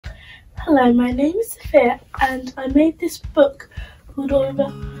Hello, my name is Sophia and I made this book called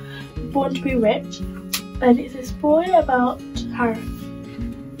Oliver Born to be Rich, and it's this boy about Harry.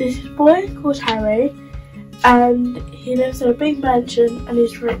 This boy called Harry and he lives in a big mansion and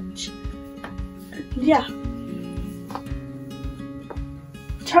he's rich. Yeah.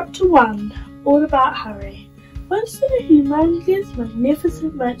 Chapter 1, all about Harry. Once in a humongous,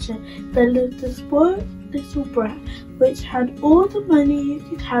 magnificent mansion there lived a spoiled little brat which had all the money you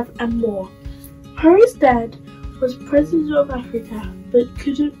could have and more. Harry's dad was president of Africa but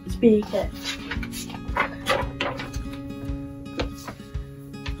couldn't speak it.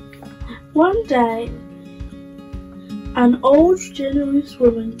 One day, an old generous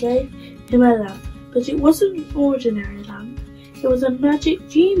woman gave him a lamp, but it wasn't an ordinary lamp, it was a magic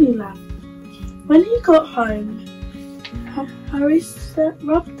genie lamp. When he got home, Harry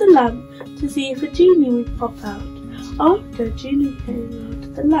rubbed the lamp to see if a genie would pop out. After a genie came out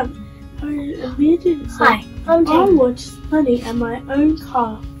of the lamp, Harry immediately said, Hi, I'm Jane. I want money and my own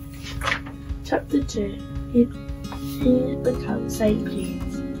car. Chapter 2, he becomes St.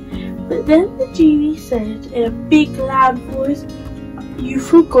 Please. But then the genie said in a big loud voice, you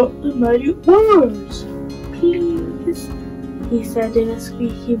forgot the magic words. Please, he said in a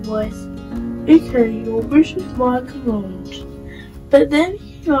squeaky voice. Okay, your wish is my command. But then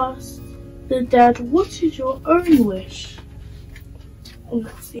he asked the dad, what is your own wish? And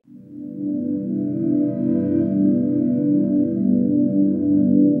that's the